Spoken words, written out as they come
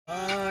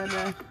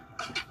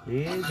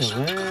He's a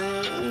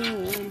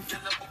man.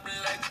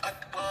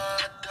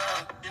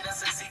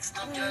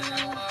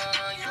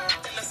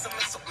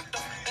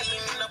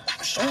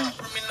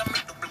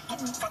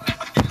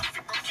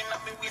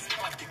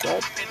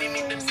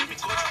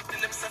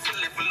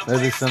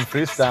 Maybe some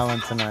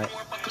freestyling tonight.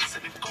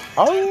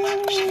 Oh!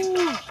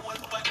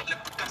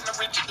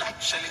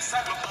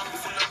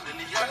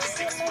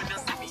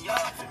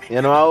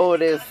 You know how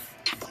this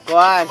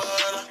squash?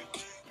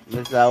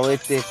 Mr.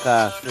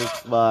 Whittaker,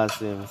 6 bars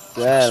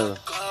himself.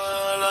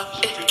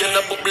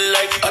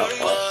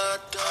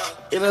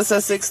 You know, say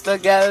 6 to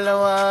girl,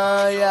 no,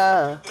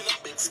 yeah.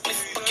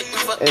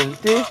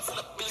 Empty.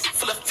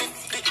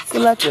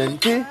 Full of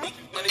 20.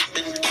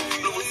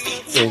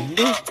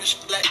 20.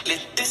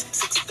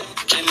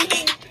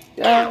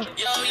 Yeah.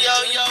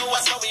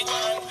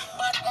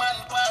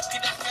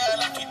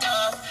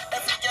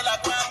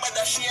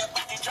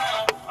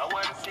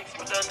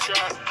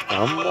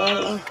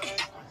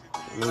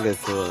 Look at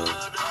this.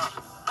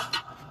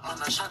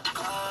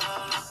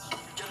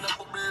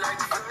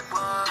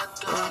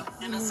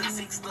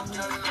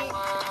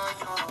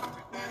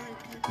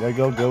 They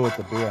go good with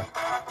the beer.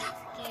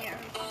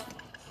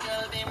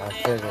 I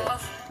figured.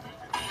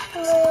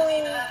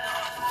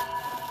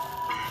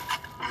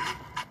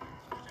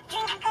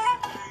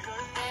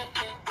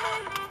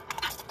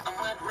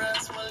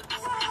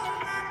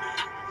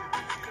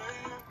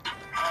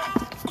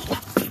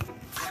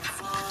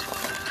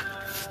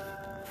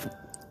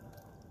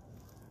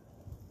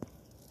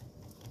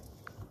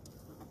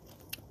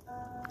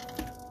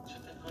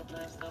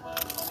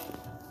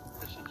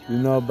 You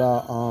know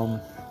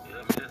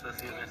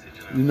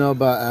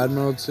about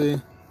Admiralty?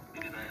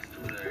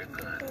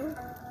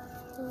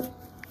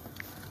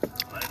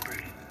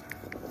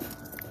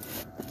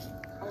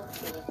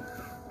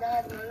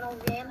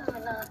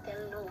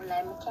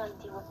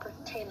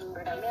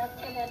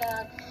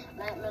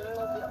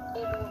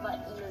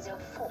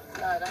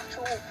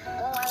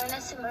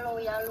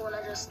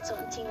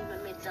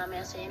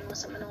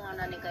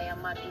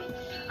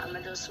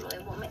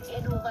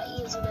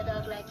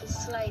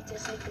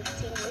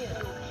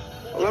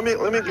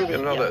 Let me give you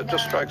another. It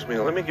just strikes me.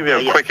 Let me give you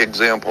a quick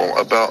example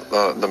about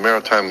the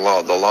maritime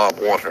law, the law of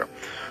water,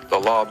 the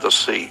law of the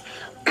sea.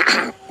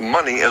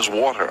 Money is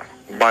water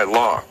by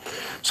law.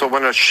 So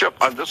when a ship,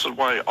 this is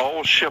why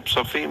all ships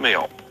are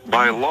female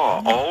by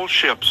law. All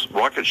ships,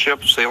 rocket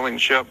ship, sailing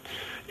ship,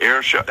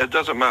 airship, it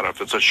doesn't matter.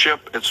 If it's a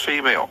ship, it's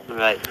female.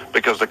 Right.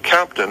 Because the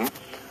captain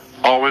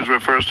always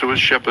refers to his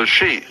ship as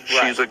she. Right.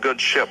 She's a good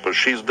ship, or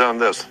she's done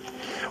this.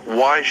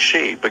 Why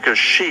she? Because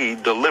she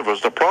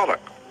delivers the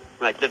product.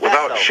 Right, the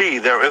Without vessel. she,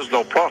 there is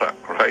no product,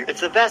 right?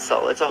 It's a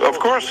vessel. It's a whole, Of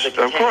course it is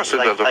a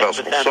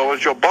vessel. So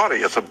is your body.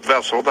 It's a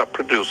vessel that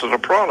produces a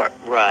product.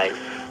 Right.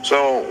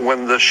 So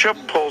when the ship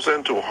pulls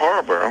into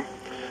harbor,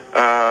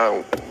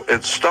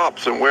 it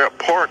stops, and where it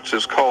parks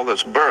is called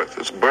its berth.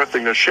 It's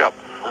berthing a ship,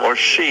 or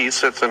she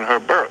sits in her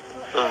berth.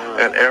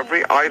 And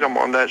every item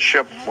on that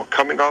ship,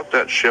 coming out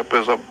that ship,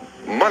 is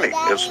money.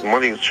 It's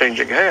money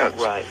changing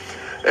hands. Right.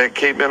 And it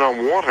came in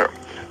on water.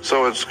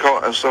 So it's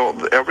called. So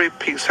every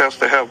piece has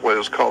to have what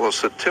is called a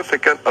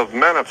certificate of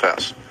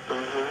manifest,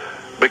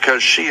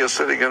 because she is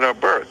sitting in her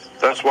berth.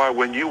 That's why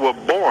when you were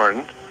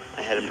born,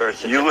 I had a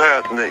birth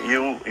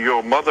certificate.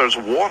 your mother's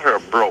water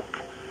broke.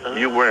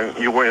 You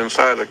were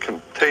inside a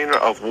container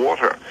of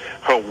water.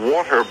 Her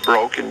water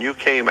broke, and you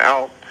came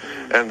out,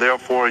 and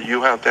therefore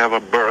you have to have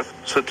a birth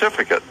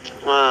certificate.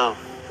 Wow.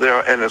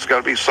 And it's got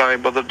to be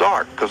signed by the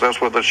dock, because that's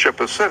where the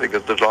ship is sitting.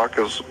 The dock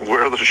is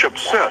where the ship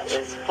sits.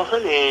 It's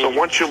funny. So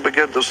once you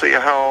begin to see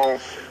how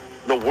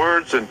the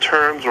words and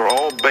terms are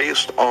all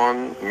based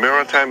on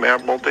maritime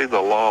admiralty, the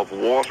law of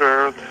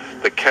water,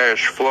 the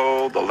cash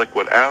flow, the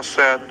liquid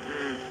asset.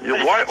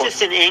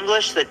 Just in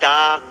English, the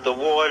dock, the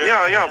water.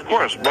 Yeah, of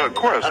course. But of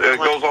course, it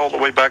goes all the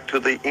way back to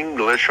the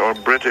English or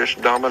British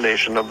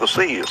domination of the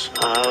seas.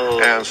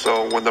 Oh. And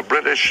so when the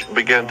British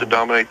began to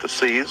dominate the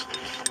seas,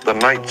 the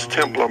Knights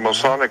Templar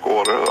Masonic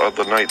Order of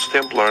the Knights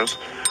Templars,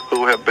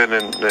 who have been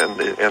in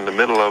the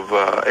middle of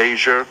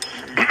Asia,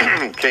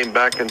 came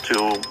back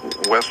into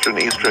Western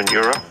Eastern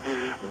Europe,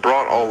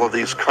 brought all of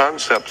these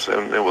concepts,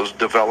 and it was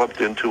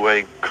developed into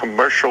a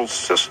commercial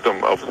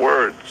system of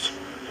words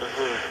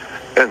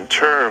and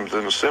terms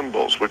and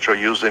symbols which are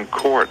used in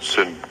courts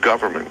and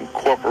government and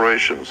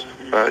corporations.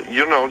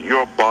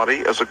 Your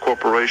body as a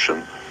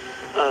corporation.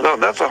 No,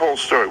 that's a whole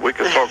story. We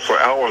could talk for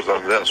hours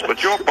on this,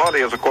 but your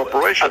body is a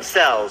corporation. Of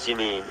cells, you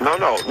mean? No.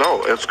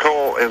 It's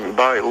called, and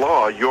by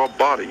law, your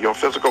body, your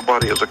physical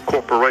body is a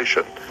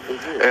corporation.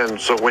 And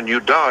so when you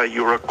die,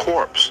 you're a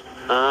corpse.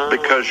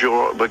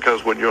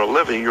 Because when you're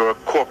living, you're a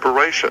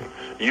corporation.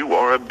 You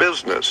are a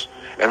business.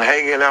 And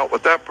hanging out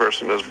with that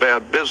person is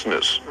bad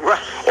business.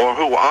 Right. Or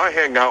who I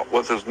hang out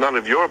with is none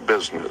of your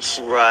business.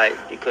 Right.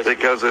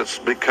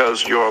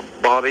 Because your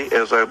body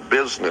is a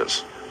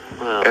business.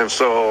 Wow. And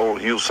so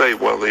you say,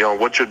 well,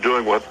 what you're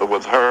doing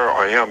with her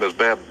or him is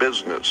bad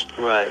business.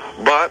 Right.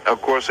 But,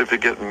 of course, if you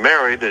get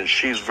married and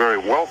she's very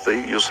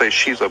wealthy, you say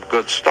she's of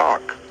good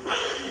stock.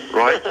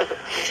 right?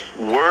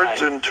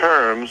 Words and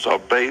terms are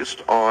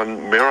based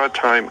on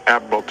maritime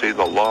admiralty,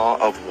 the law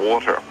of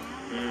water.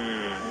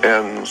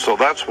 And so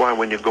that's why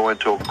when you go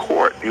into a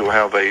court, you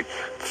have a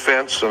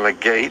fence and a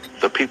gate.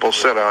 The people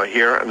sit out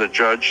here and the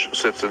judge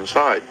sits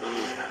inside.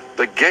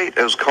 The gate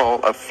is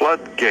called a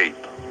floodgate.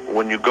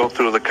 When you go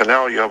through the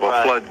canal, you have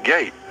a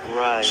floodgate.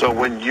 Right. So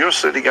when you're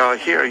sitting out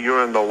here,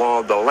 you're in the law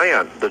of the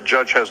land. The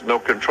judge has no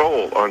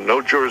control or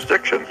no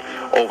jurisdiction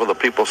over the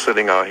people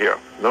sitting out here.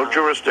 No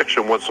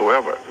jurisdiction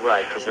whatsoever.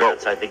 Right, because they're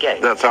outside the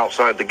gate. That's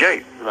outside the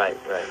gate. Right.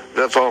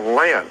 That's on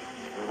land.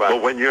 Right.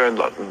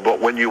 But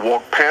when you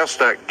walk past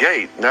that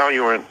gate, now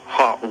you're in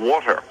hot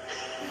water.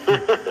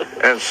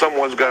 And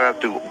someone's going to have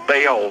to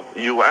bail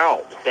you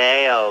out.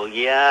 Bail,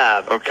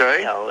 yeah.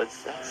 Okay. Bail.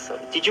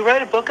 Did you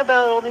write a book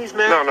about all these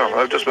maritime? No,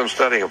 I've just been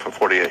studying it for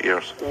 48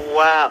 years.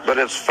 Wow. But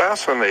it's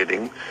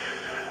fascinating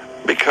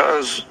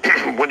because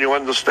when you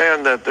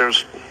understand that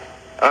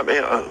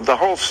the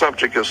whole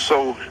subject is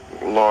so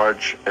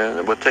large and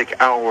it would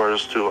take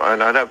hours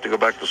and I'd have to go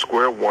back to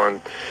square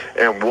one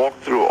and walk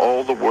through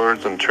all the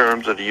words and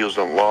terms that are used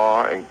in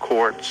law and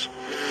courts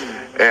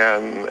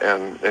and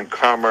in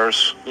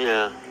commerce.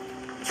 Yeah.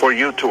 For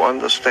you to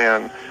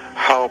understand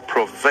how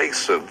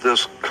pervasive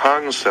this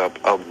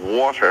concept of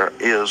water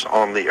is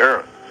on the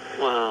earth.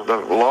 Wow. The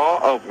law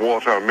of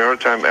water,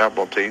 maritime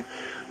admiralty,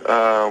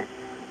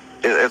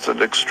 it's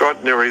an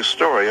extraordinary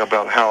story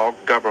about how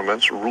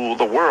governments rule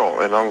the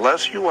world. And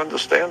unless you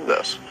understand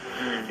this,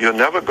 you're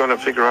never going to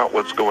figure out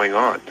what's going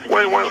on.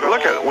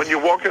 Look at it. When you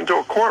walk into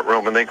a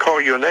courtroom and they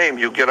call your name,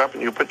 you get up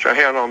and you put your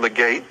hand on the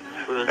gate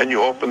and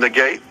you open the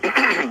gate.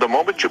 The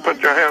moment you put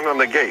your hand on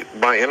the gate,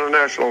 by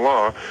international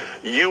law,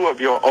 you of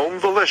your own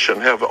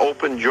volition have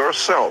opened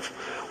yourself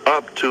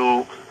up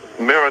to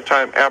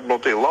maritime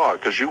admiralty law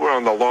because you were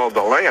on the law of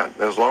the land.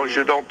 As long as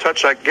you don't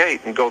touch that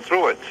gate and go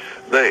through it,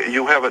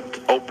 you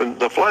haven't opened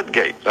the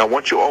floodgate. Now,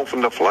 once you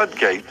open the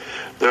floodgate,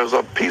 there's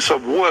a piece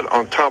of wood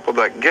on top of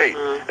that gate,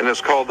 and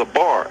it's called the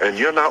bar, and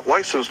you're not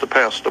licensed to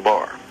pass the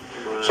bar.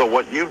 So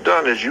what you've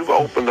done is you've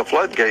opened the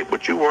floodgate,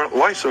 but you weren't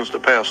licensed to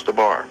pass the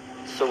bar.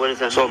 So what does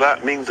that mean? So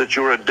that means that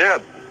you are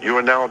dead. You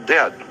are now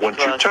dead. Once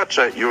you touch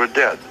that, you are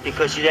dead.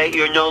 Because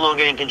you're no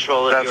longer in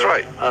control of That's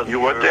right.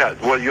 You are dead.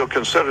 Well, you're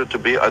considered to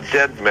be a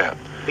dead man.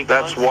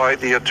 That's why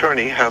the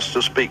attorney has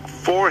to speak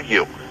for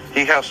you.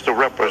 He has to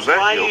represent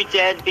you. Why are you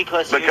dead?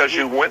 Because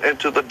you went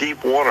into the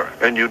deep water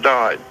and you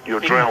died. You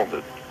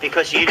drowned.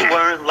 Because you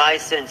weren't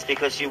licensed.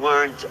 Because you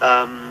weren't.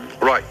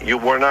 Right. You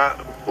were not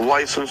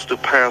licensed to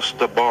pass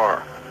the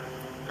bar.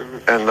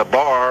 And the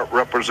bar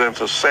represents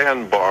a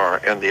sandbar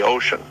in the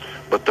ocean.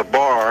 But the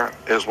bar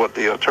is what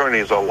the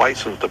attorneys are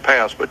licensed to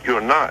pass, but you're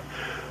not.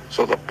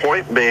 So the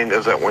point being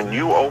is that when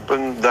you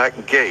open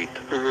that gate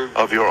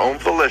of your own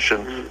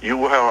volition,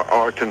 you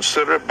are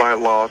considered by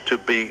law to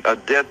be a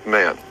dead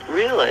man.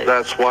 Really?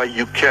 That's why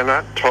you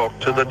cannot talk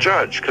to the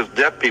judge, because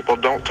dead people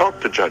don't talk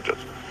to judges.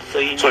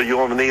 So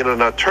you need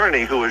an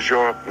attorney who is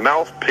your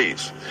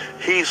mouthpiece.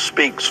 He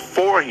speaks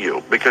for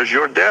you because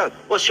you're dead.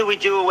 Well, should we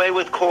do away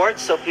with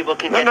courts so people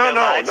can get their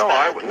lives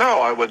back?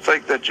 I would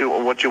think that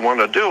what you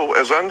want to do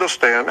is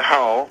understand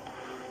how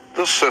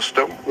the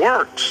system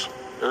works.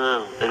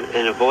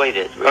 And avoid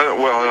it.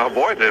 Well,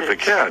 avoid it if you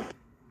can.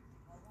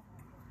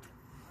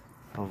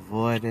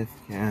 Avoid it if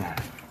you can.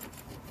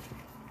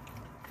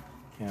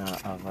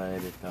 Can't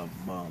avoid it, a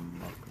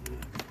bomb.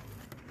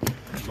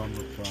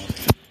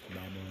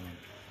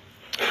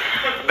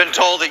 I've been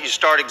told that you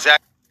start exactly.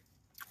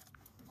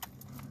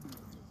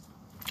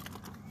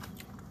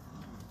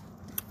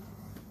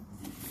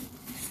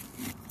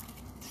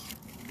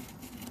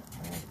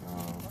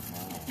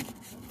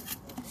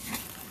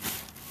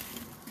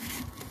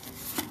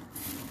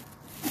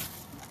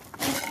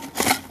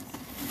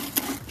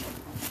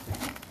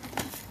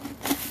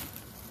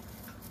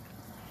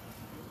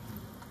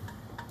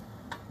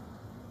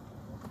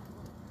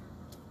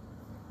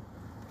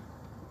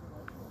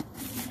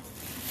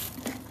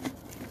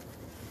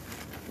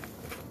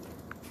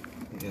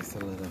 It's a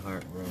little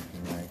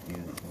heartbroken right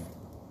here.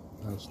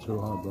 That's two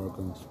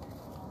heartbrokens.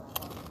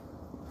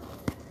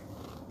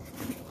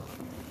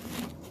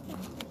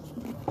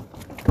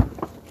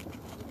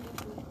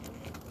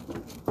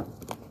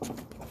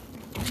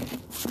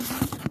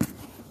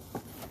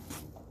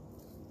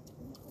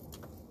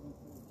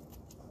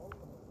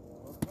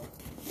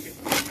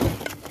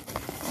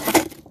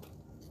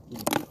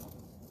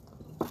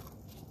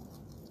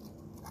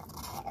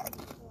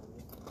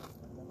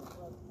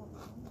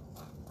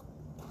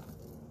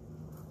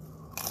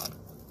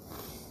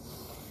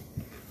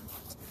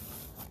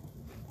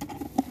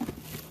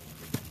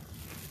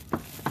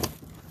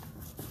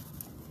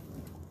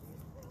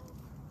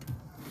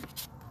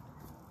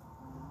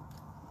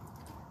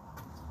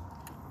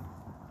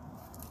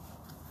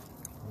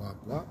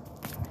 Blah.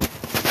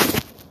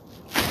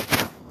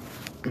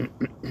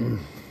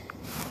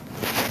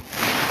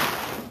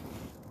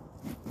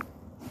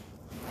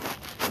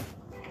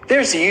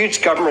 There's a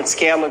huge government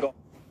scandal going.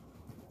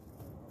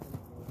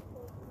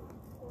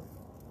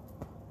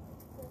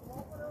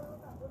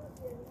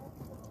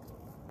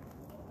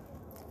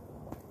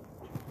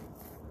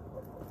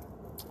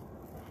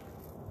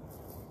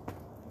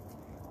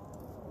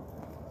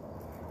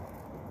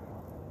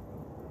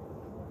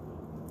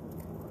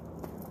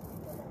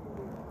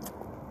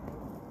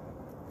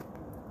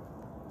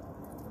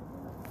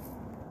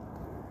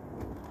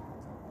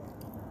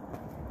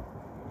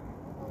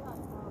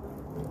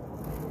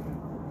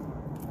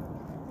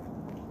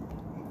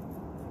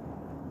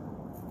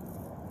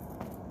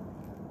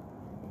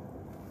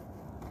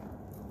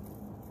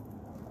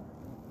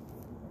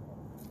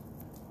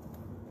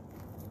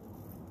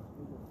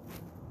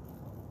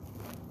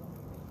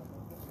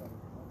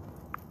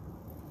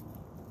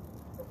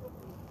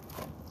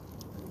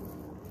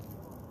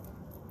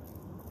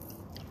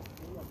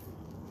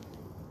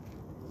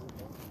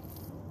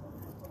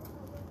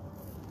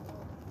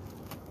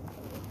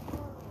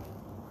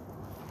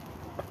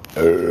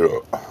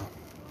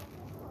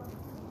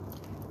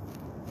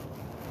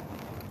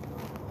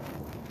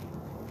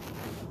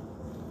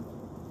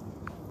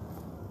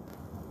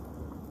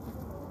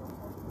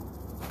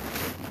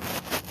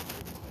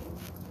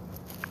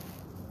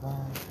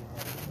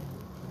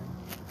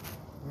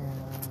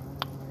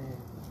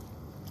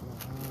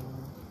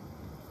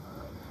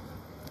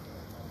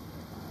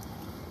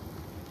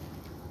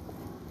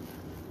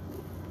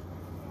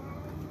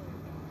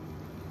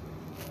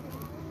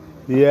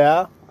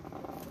 Yeah?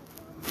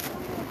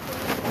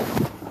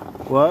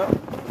 What?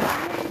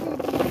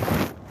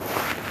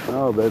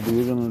 No, baby,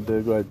 you're gonna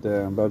dig right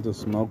there. I'm about to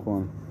smoke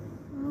one.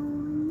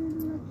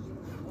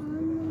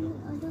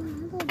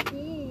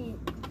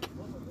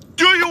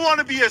 Do you want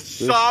to be a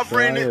Just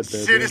sovereign try it,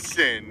 baby.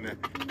 citizen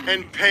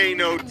and pay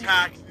no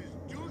taxes?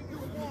 Do you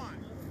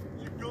want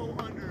to go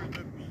under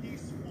the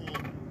peaceful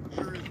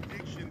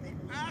jurisdiction, the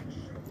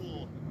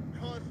actual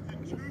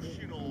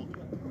constitutional?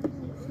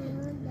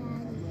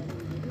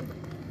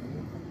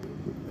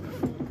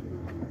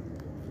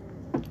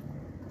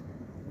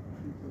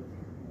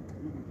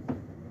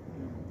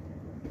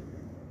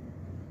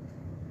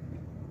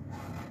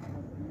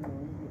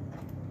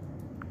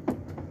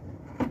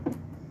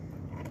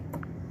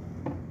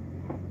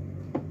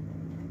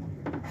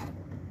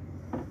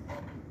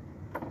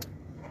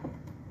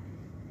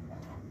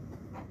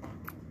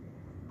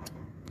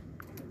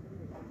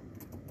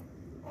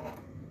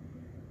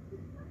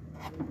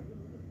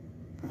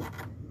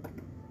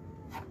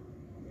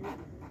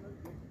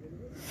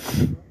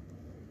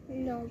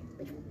 No.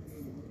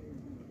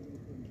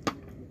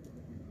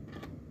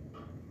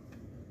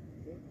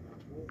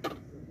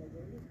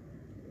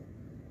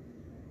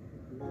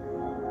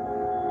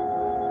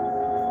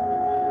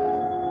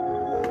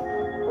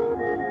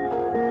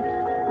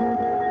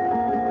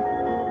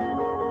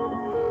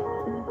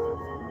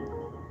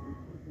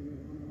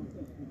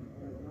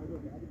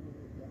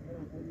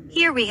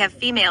 Here we have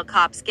female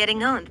cops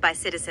getting owned by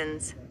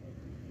citizens.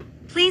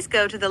 Please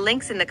go to the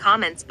links in the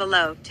comments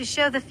below to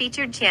show the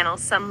featured channel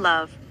some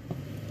love.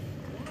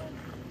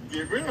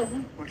 Get rid of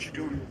them. What you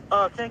doing?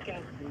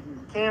 Taking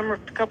camera,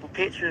 a couple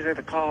pictures of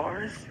the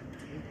cars.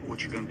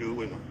 What you gonna do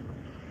with them?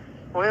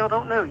 Well,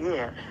 don't know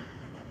yet.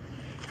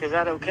 Is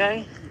that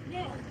okay?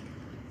 Yeah.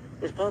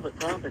 It's public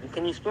property.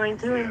 Can you explain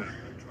to him?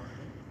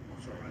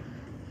 It's all right.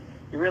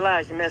 You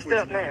realize you messed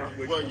up now.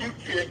 Well,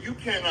 you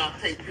cannot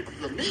take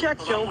pictures of me.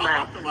 Shut your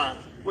mouth.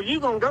 Well,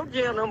 you gonna go to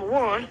jail, number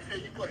one.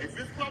 If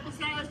it's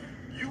publicized,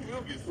 you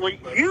will get sued. Well,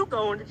 you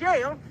going to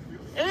jail,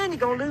 and you're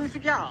gonna lose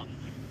your job.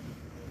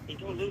 You're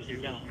gonna lose your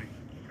job.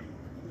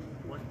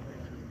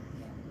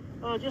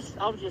 I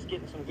was just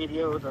getting some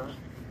video of the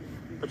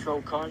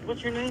patrol cars.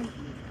 What's your name?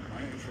 My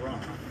name's Ron.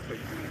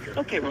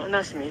 Okay, well,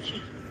 nice to meet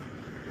you.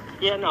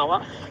 Yeah,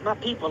 no, my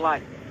people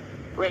like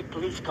wrecked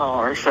police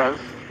cars, so.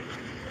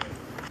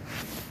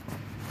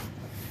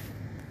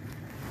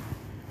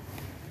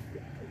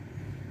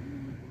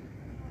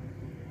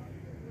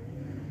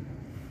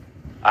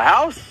 A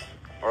house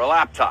or a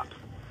laptop?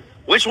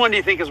 Which one do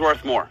you think is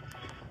worth more?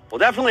 Well,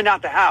 definitely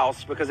not the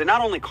house, because it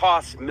not only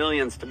costs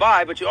millions to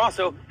buy, but you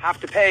also have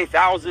to pay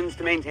thousands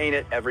to maintain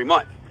it every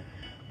month.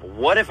 But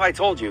what if I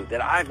told you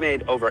that I've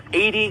made over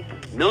 $80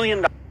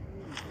 million?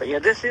 But yeah,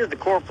 this is the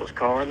corporal's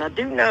car, and I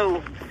do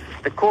know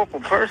the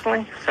corporal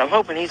personally, so I'm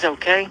hoping he's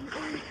okay.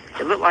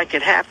 It looked like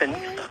it happened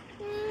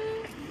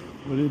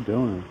What are you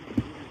doing?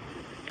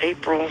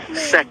 April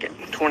 2nd,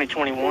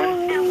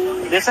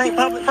 2021. This ain't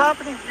public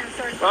property?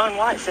 Ron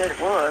White said it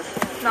was.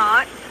 It's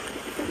not.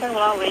 Okay,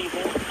 well, I'll leave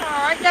then. All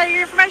right, got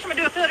your information. I'm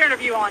going to do a field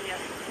interview on you.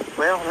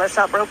 Well, unless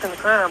I broke in the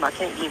crime, I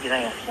can't give you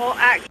that. Well,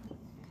 act.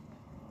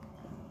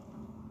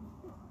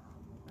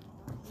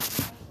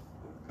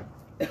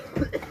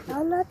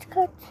 I'm not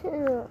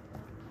cartoon.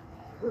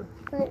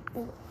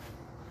 Baby.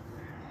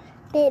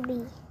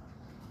 Baby.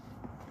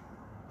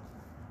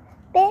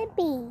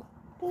 Baby.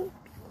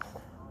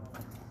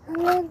 I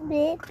want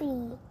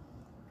baby.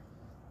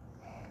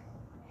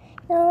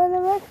 I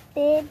want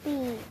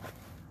baby.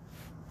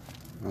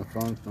 My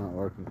phone's not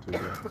working too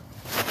good.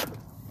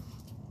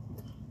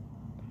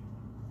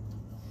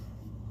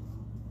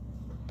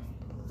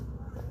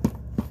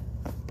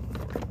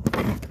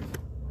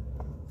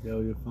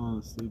 Yo, you're falling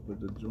asleep with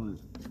the joint.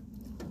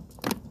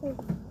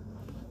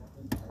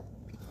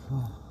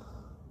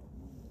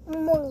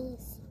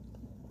 Moist.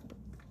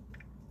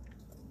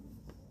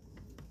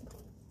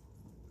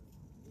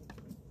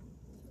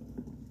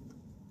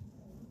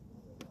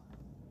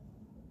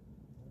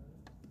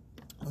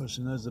 Oh,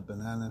 she knows a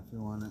banana if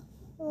you want it.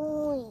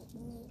 Wait.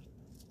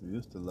 You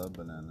used to love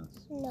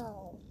bananas.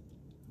 No.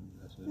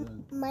 Yes, you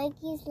did.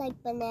 Monkeys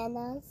like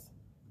bananas.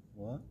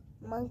 What?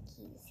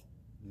 Monkeys.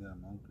 Yeah,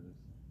 monkeys.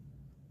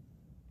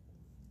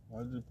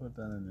 Why did you put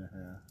that in your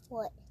hair?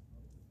 What?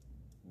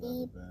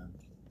 Rubber band.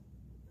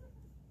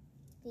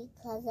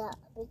 Because I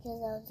was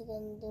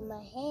gonna do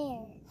my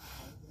hair.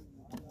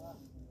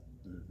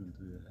 You can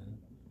do your hair?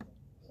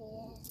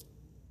 Yeah.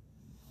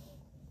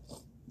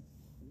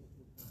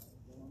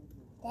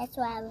 That's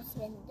why I was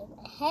gonna do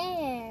my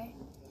hair.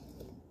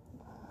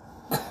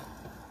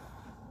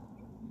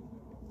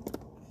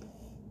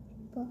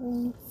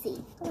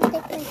 Boincy. I'll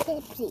take my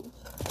chipsy.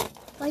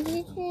 Why did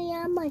you say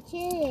all my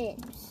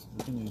chips?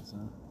 You can eat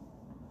some.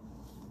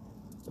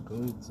 Go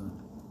eat some.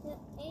 You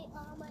ate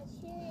all my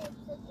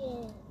chips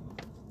again.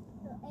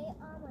 You ate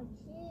all my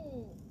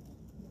chips.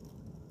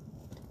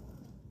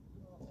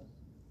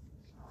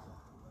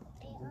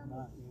 You ate all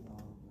my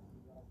chips.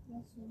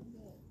 Yes, you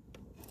did.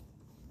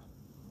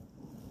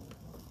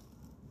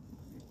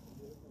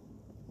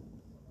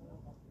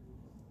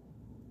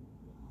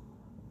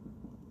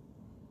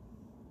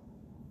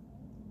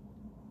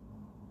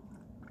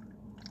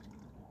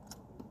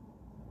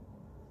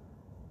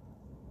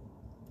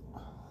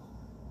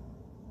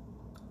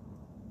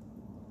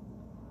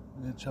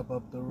 You chop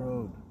up the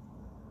road.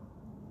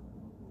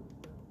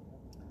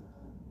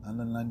 On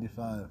the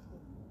 95.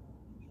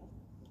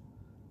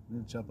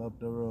 You chop up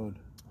the road.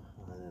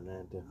 On the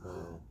 95.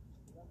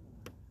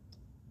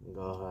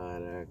 Go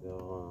harder, go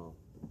home.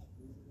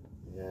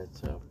 You gotta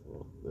chop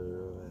up the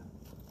road.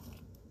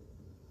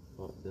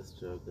 Fuck the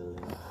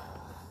struggling.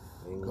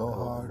 Go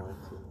hard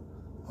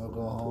or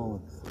go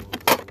home.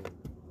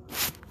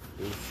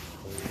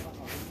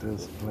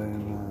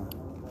 Disclaimer.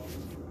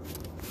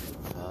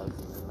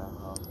 Thousands and a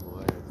half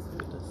words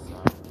with a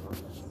song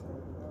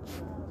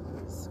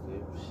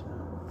description.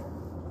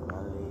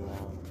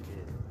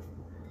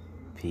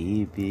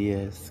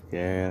 PBS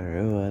girl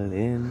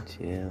rolling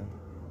chill.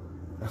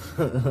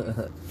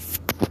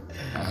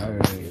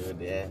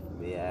 Alright.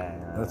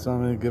 Let's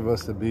only give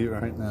us the beat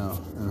right now.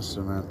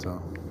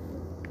 Instrumental.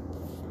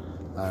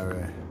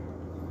 Alright.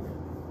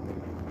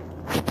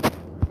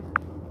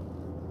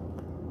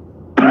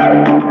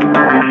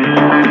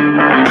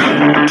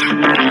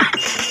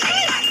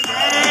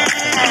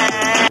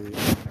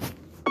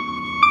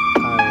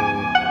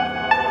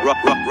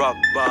 Rock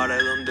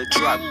bottle on the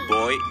track,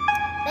 boy.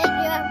 Make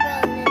you have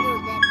a little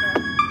dipper.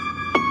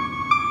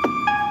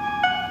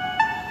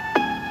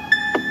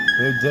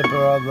 Big Dipper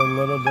or the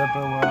Little Dipper,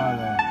 where are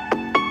they?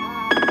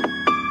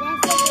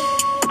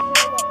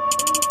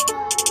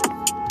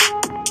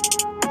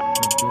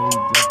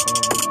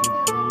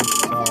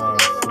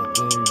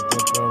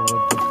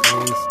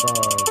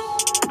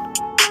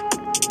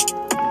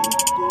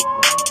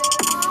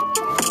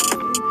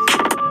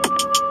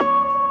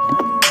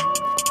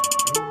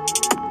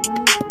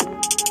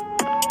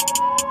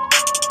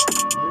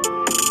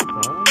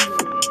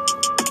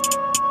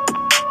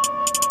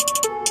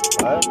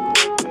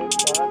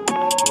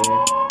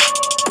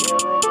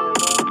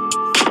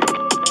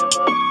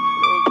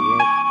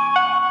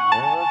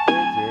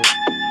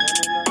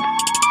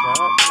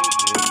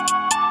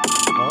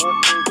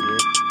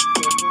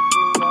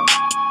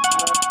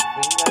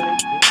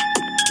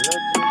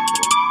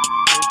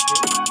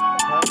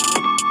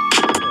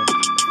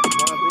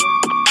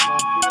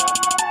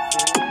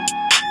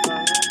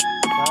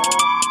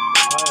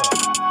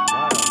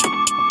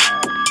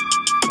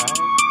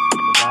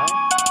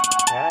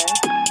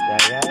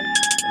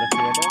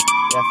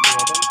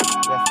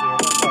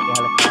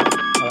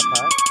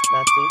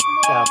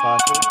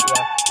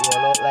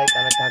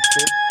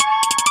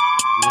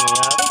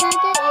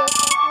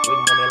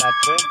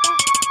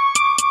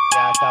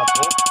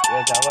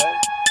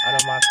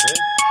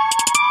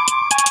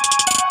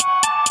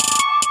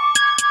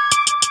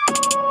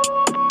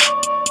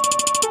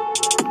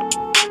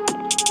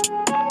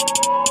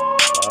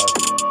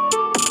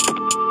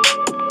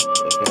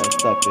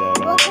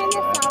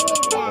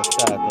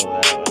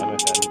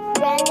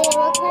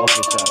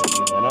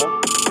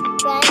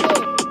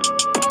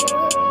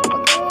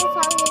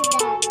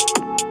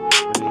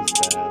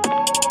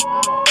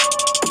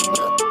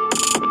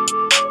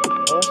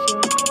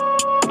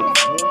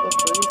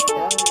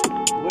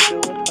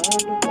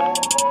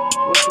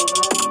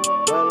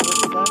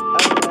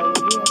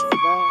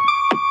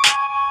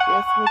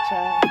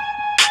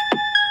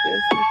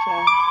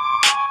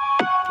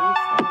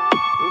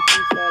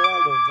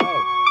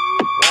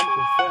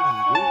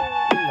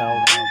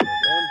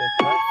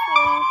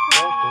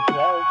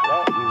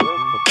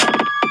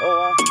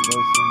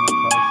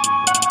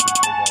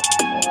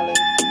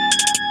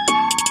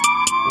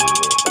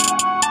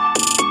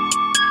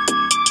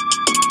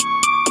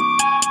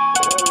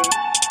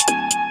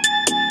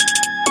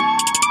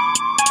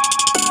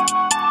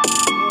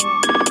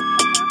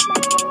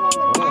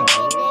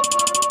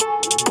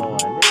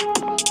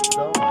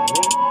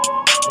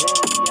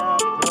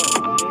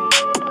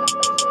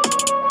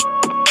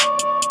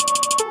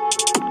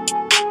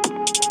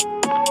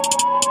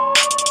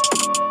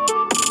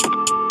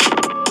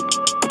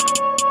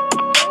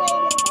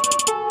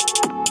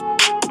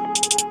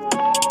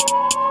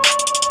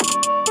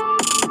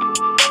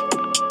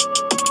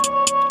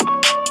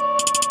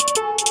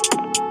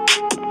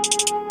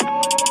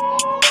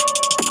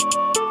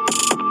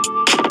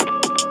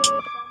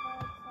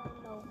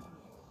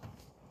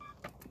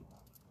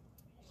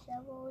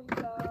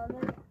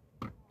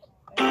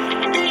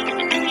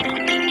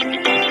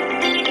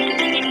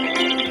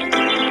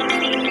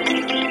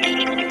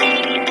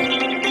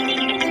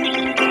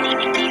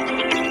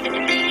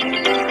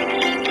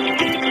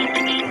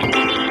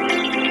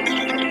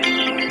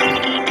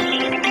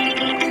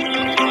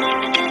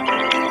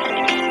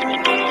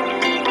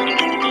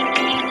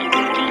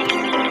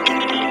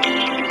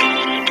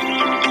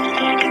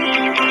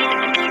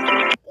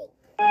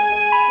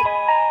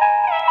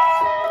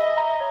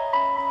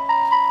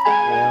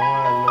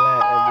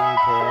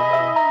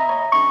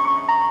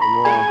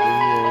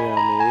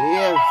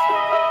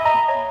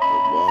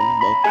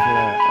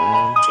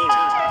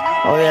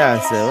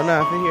 say, we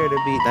not have to hear the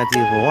beat not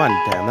even one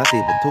time, not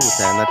even two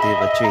times, not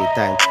even three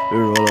times. We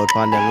roll out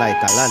on them like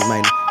a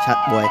landmine. Chat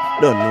boy,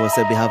 don't know,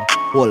 say we have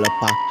whole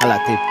up a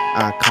halotip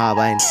and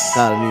carbine.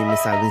 Call me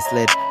Mr.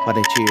 Sled for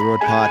the 3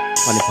 road part.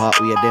 On the part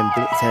where them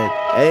things said,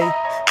 hey,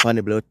 on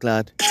the blood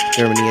clot,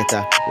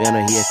 Terminator, we are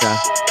no hater.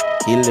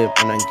 Kill them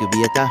on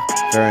incubator,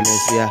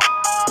 furnace, we are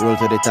roll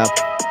to the top.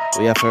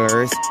 We are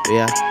first, we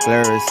are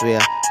flourish, we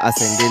are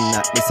ascending,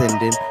 not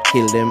descending.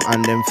 Kill them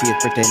and them fake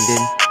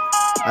pretending.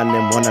 And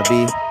them wanna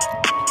be,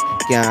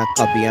 can't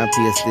copy and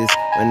paste this.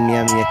 When me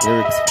and make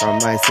lyrics from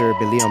my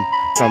cerebellum,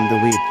 from the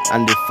weed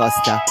and the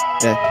faster,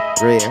 the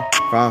rare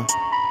from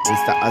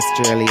Mr.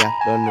 Australia.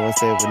 Don't know,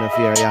 say we no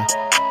fear ya.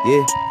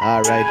 Yeah,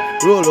 alright.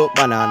 Roll up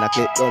banana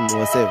clip, don't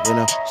know, say we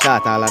no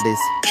shot all of this.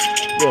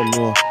 Don't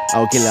know,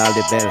 I'll kill all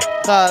the bell.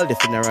 Call the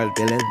funeral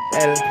bell.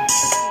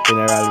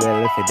 Funeral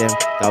bell for them.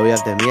 Cause we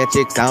have the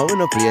matrix and we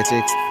no play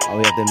tricks. And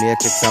we have the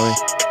matrix and we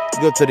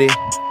go to the,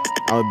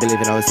 and we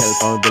believe in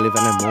ourselves, and we believe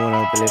in the moon,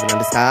 and we believe in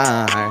the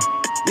star.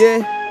 Yeah,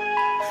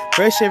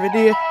 fresh every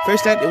day,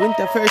 fresh like the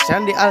winter, fresh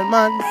and the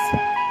almonds.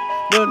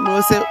 Don't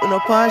know, say we no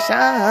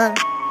partial.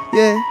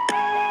 Yeah,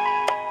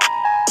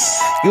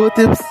 give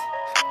tips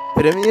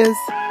for them ears,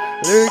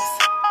 lyrics.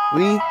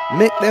 We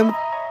make them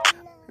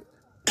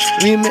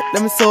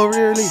so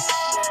rarely.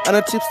 And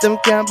the chips them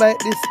can't bite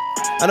this,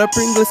 and the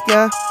Pringles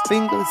can't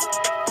fingers.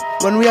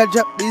 When we are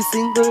drop these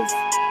singles,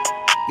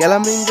 gyal a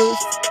mingles,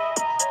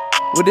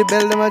 with the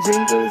bell them a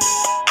jingles.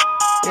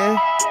 Yeah.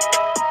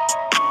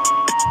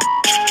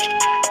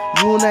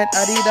 Unite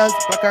Adidas,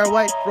 black or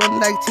white, run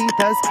like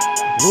cheetahs.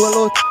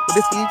 Roll out with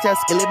the features,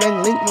 Skilly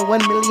Bang, link me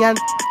 1 million.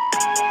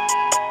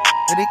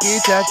 With the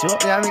feature,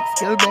 choke me a mix,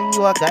 Skilly Bang,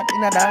 you a god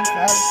in a dance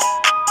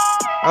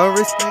hall. And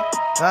respect,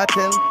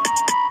 cartel.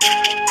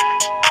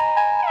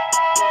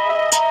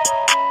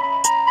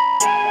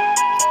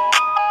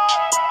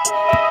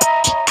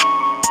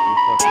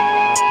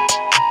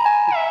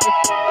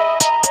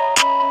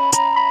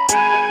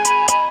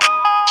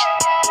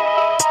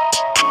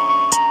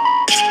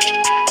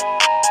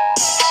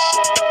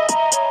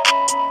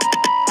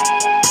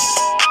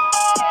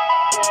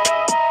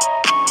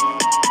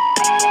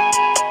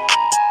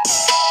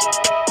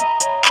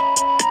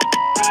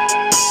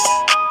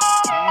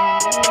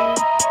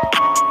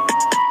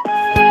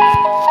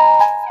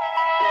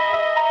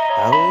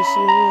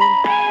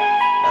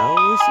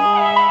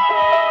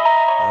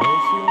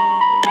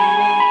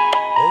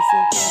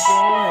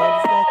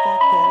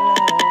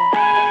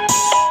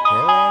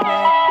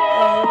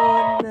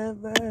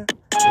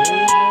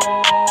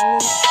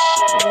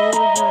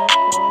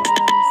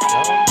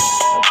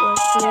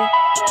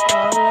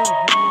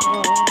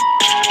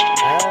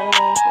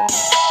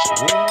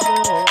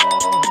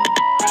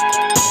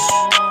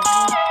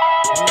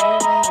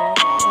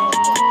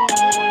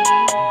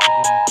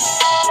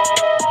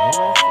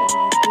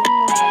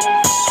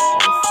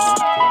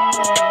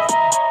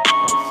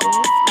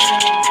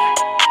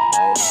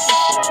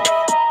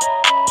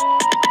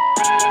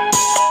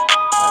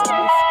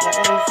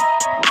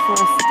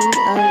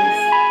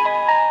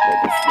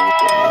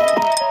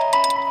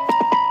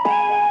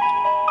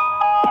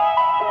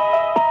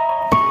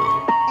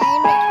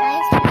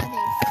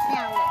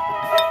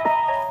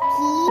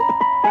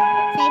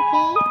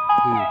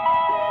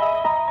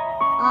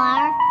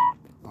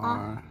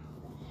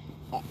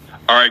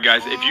 Alright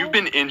guys, if you've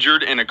been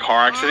injured in a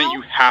car accident,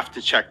 you have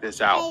to check this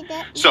out.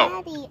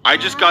 So, I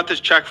just got this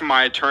check from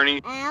my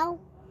attorney. Ow.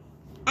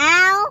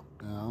 Ow.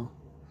 Ow.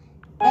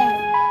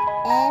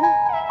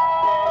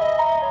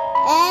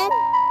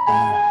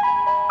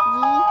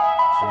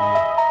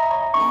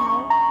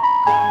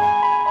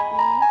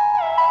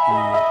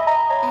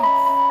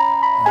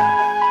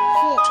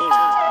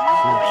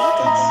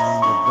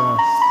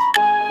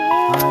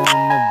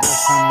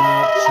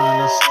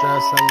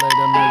 I lay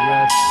them to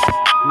rest.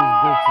 These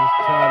bitches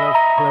try to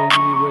play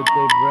me with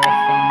their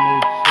breasts on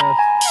their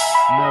chest.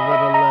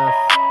 Nevertheless,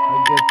 I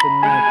get the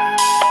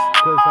next,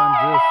 cause I'm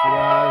just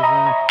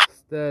rising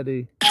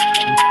steady.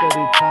 I'm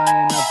steady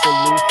tying up the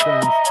loose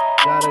ends.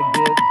 Gotta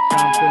get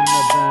jumping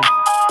the bench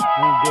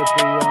and get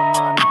the young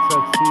Lonnie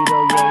tuxedo.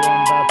 Yo,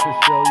 I'm about to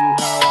show you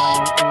how I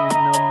ain't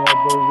eating no more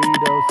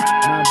burritos.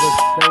 Number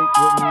steak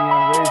with me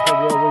and Razor,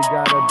 where we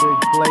got a big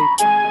plate.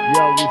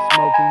 Yo, we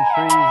smoking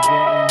trees,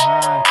 getting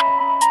high.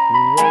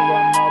 Roll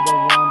another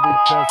one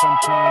because I'm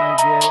trying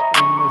to get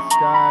in the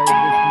sky.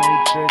 This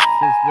matrix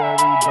is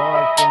very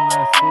dark and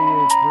I see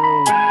it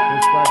through.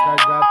 It's like I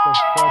got the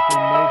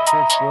fucking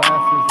matrix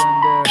glasses and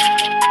they're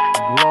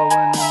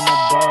glowing in the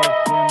dark.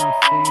 And I'm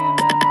seeing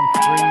and I'm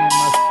freeing.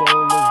 My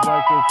soul is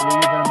like it's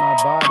leaving my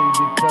body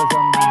because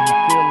I'm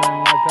feeling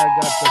like I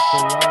got the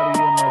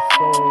karate in my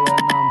soul.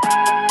 And I'm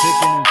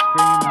kicking and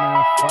screaming and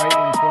I'm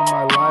fighting for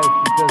my life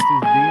because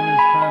these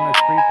demons trying to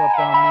creep up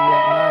on me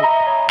at night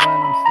when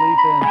I'm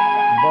sleeping.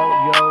 But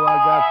yo,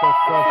 I got the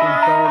fucking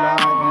third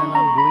eye and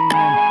I'm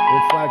gleaming.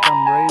 It's like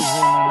I'm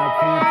raising and I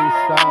can't be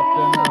stopped.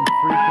 And I'm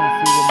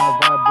frequency with my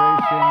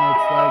vibration.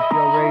 It's like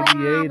yo,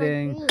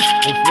 radiating.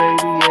 It's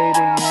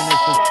radiating and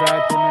it's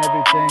attracting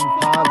everything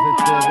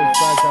positive.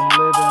 It's like I'm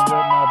living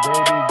with my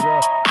baby girl.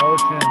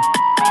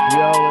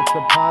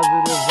 a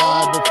positive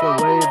vibe, it's a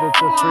wave,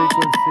 it's a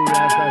frequency.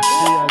 As I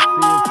see it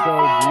so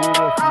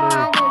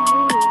beautifully.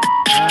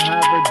 I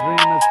have a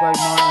dream, it's like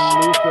Martin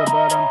Luther,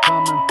 but I'm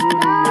coming through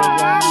to you when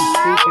I'm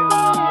speaking,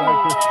 and I'm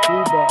like a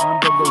scuba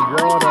under the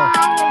water.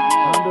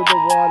 Under the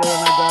water,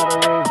 and I gotta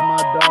raise my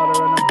daughter,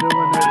 and I'm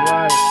doing it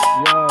right.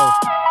 Yo,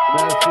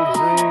 that's the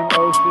dream,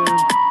 ocean.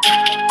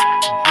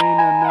 Dream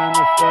and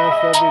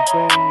manifest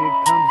everything. It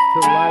comes to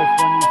life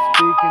when you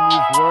speak in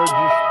these words,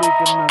 you're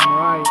speaking them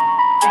right.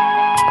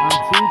 I'm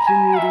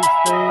teaching you these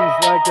things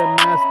like a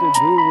master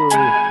guru.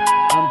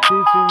 I'm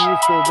teaching you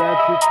so that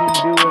you can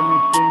do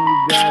anything you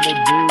gotta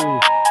do.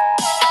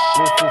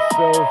 This is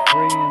so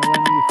freeing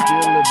when you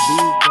feel the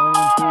beat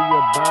going through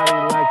your body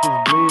like it's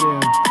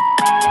bleeding.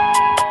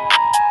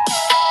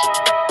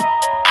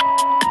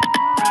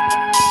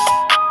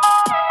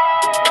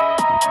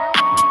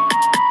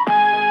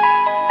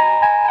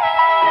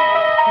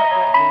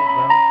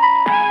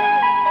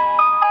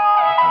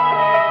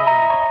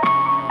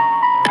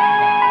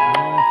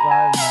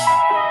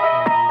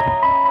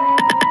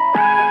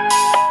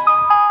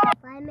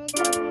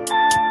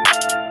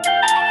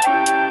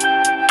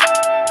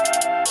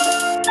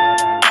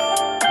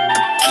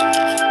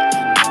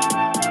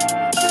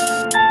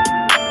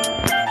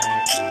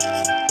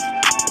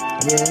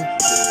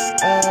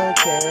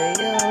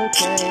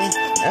 Okay,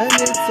 and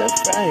it's a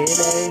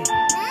Friday.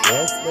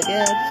 Yes, we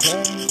get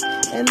paid,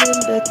 and in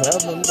the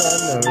club I'm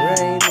gonna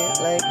rain it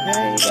like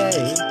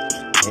payday.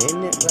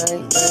 Ain't it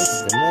like that's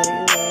the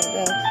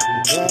Mayweather? You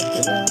got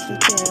it out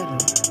together.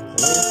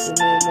 Listen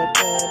in my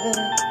brother,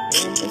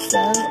 in the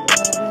south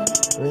water.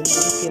 We're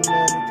making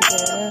money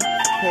together.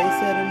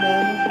 Pace at a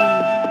man of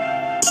blue.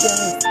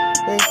 Yes,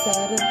 pace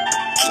at it.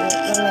 Get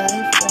my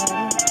life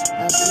better.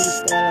 I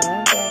freestyle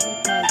all day,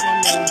 cause I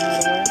know how to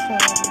work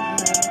hard and how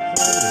to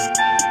play.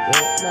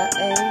 With my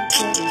AK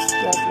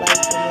struck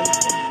like the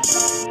nation.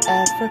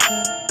 Africa,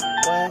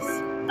 West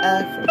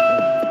Africa,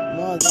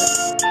 Mother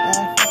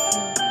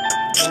Africa,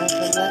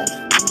 never left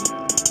me,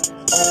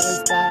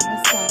 always by my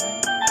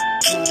side.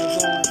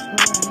 Never on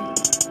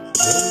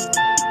parade,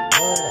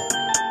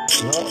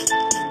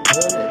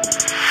 bullet,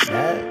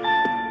 that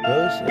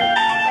bullshit.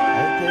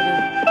 I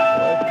didn't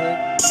work it,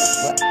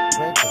 what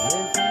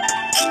mechanism?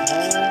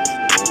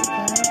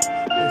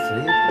 They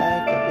sleep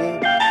like a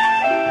big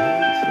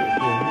shit,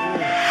 you know.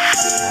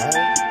 It's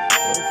alright,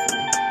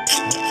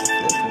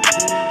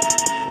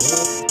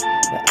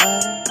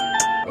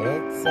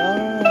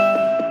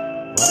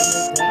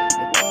 wanna take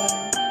the boy.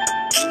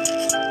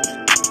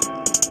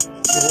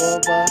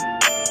 Silver,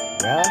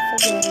 Ralph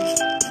again,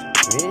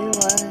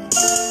 rewind,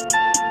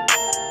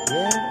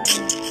 yeah.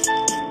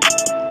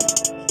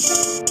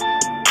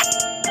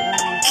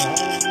 I'm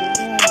telling you the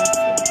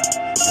answer,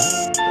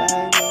 I'm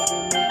dying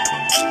every mission.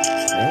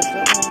 Make a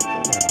work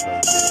forever,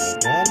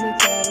 let me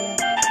tell you,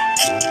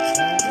 I'm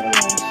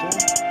celebration,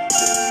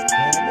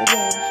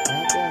 celebration, I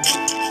got it.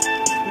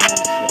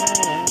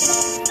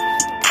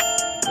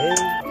 Hey,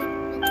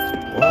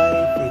 why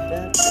did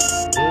that?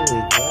 Do it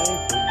right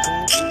for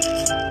that?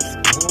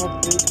 Come up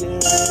with the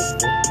right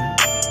for that.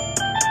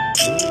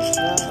 It's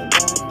not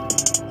right.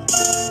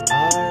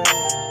 Alright.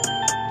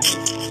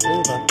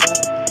 Live a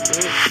thought.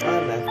 Live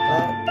on that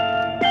thought.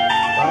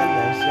 Find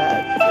that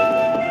shot. Find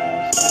that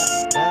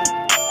shot.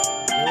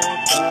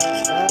 Live on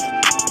that.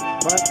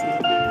 Fuck you.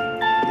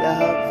 Yeah,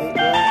 help me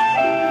go.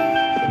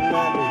 I'm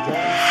not the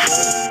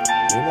gangster.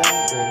 You're not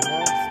the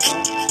monster.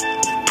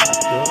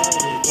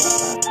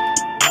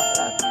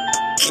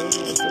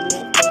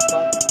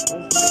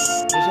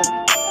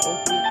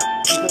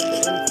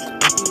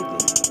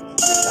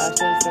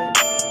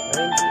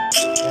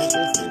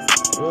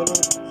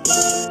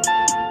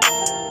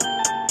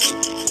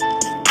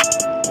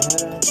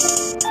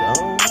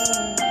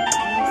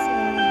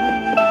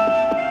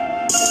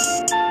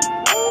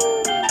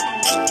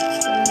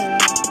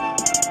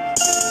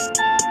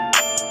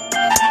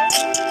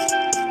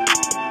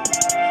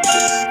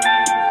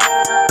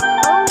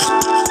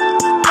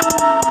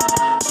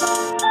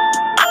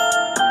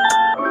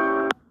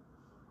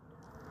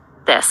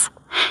 This.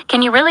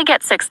 Can you really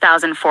get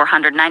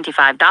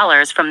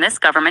 $6,495 from this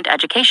government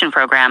education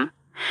program?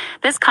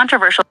 This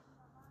controversial...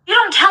 You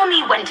don't tell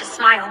me when to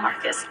smile,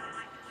 Marcus.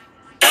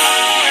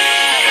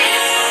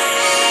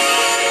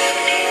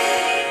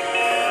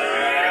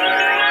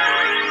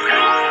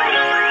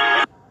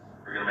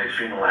 We're going to make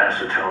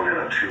phenylacetone in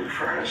a tube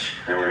furnace,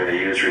 and we're going to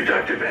use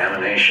reductive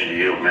amination to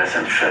yield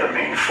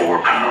methamphetamine,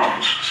 4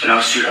 pounds. So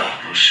no pseudo.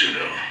 No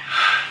pseudo.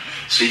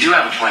 So you do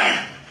have a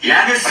plan?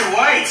 Yeah, Mr.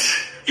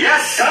 White.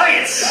 Yes,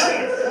 science.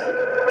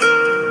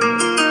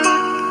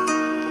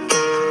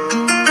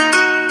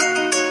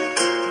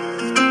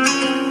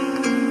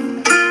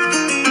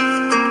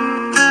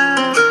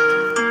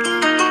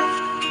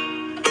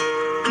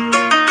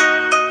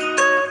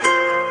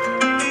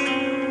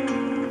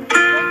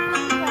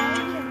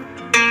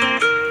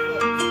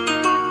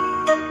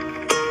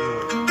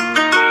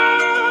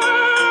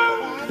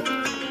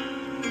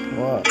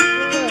 What?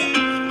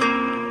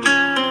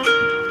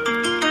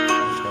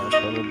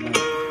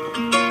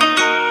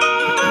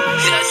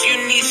 Yeah.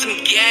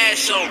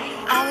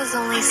 I was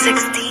only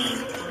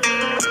 16.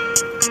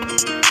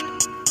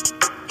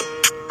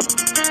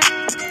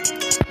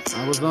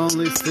 I was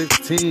only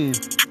 16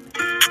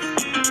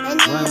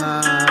 when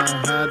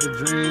I had a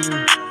dream,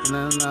 and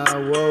then I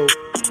woke.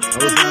 I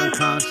was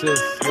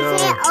unconscious, yo.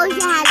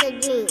 Ocean had a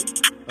dream.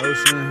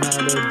 Ocean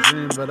had a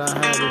dream, but I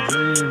had a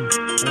dream.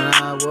 And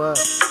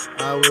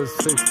I was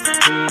 16,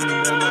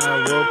 then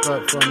I woke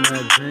up from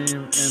that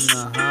dream in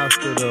the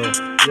hospital.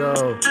 Yo,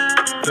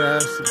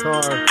 crashed the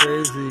car,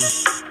 crazy,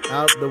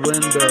 out the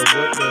window,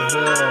 what the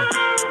hell?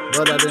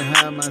 But I didn't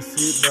have my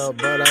seatbelt,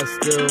 but I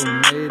still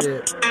made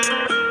it.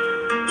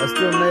 I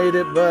still made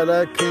it, but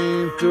I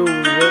came through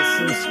with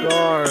some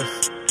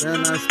scars.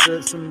 Then I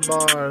spit some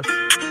bars.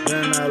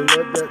 Then I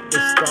looked at the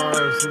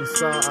stars and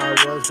saw I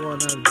was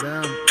one of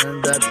them,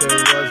 and that there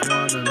was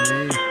one of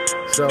me.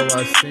 So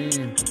I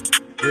seen,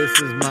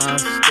 this is my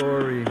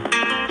story.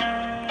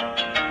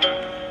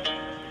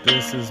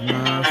 This is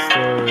my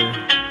story.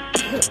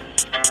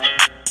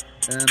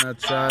 And I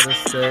try to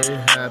stay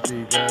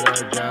happy, but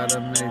I gotta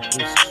make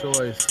this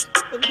choice.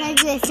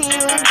 Because you're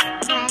saying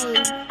what's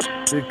crying.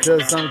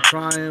 Because I'm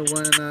crying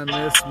when I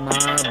miss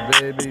my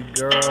baby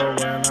girl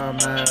when I'm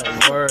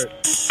at work.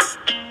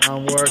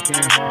 I'm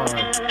working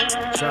hard,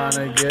 trying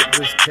to get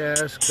this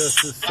cash cause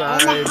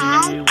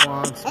society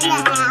wants me to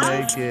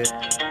make it.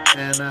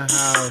 And a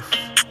house,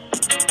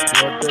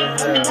 what the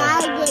hell?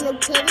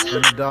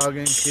 And a dog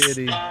and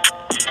kitty,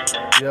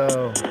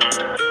 yo,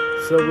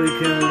 so we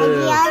can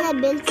live. Gianna,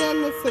 Vincent,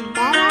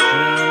 Isabella.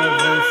 Gianna,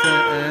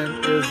 Vincent, and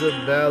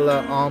Isabella,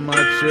 all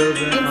my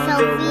children and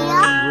under Sophia?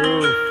 one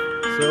roof.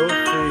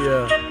 Sophia,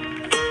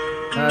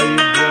 how you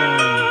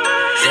doing?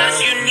 Just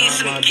you need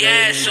some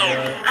gas on.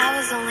 I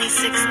was only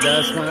 16.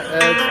 That's my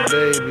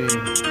ex-baby.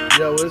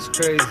 Yo, it's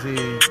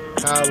crazy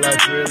how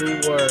life really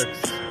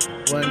works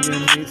when you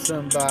meet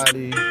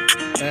somebody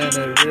and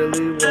it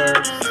really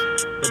works,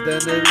 but then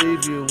they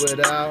leave you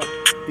without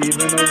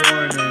even a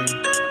warning.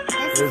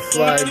 It's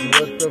like,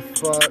 what the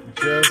fuck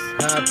just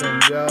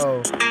happened,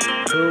 yo?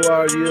 Who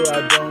are you?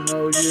 I don't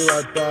know you.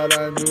 I thought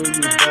I knew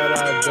you, but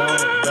I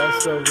don't.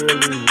 That's so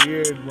really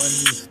weird when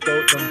you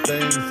spoke some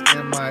things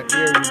in my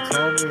ear. You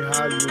told me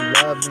how you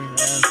love me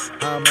and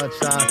how much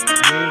I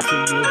mean to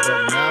you, but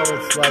now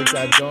it's like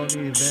I don't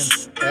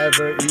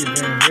ever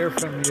even hear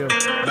from you.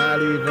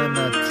 Not even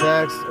a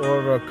text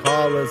or a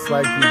call. It's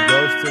like you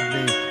ghosted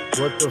me.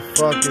 What the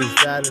fuck is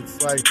that?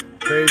 It's like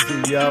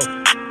crazy, yo.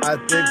 I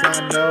think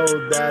I know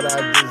that I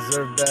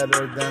deserve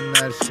better than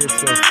that shit,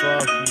 so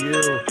fuck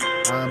you.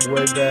 I'm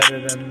way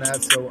better than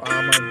that, so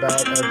I'm about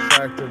to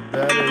attract a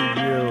better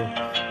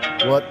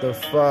you. What the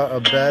fuck? A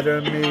better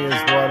me is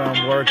what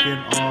I'm working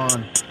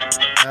on.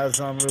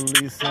 As I'm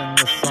releasing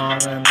the song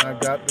and I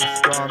got the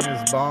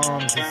strongest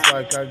bombs. It's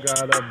like I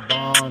got a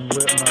bond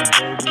with my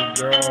baby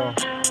girl.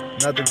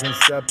 Nothing can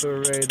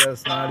separate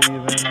us, not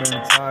even the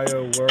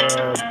entire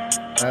world.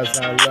 As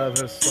I love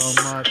her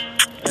so much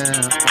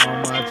and all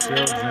my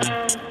children.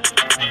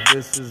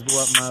 This is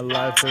what my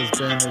life has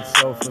been. It's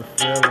so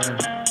fulfilling.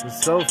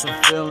 It's so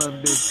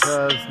fulfilling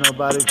because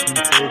nobody can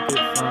take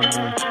it from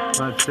me.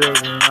 My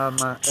children are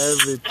my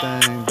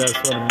everything. That's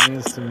what it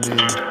means to me.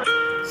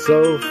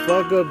 So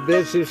fuck a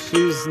bitch if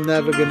she's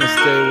never gonna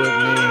stay with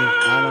me.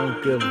 I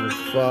don't give a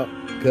fuck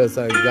because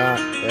I got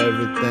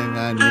everything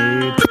I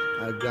need.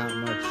 I got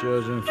my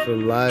children for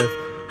life.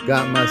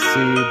 Got my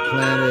seed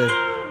planted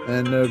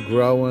and they're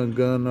growing,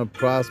 gonna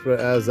prosper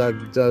as I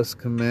just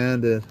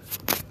commanded.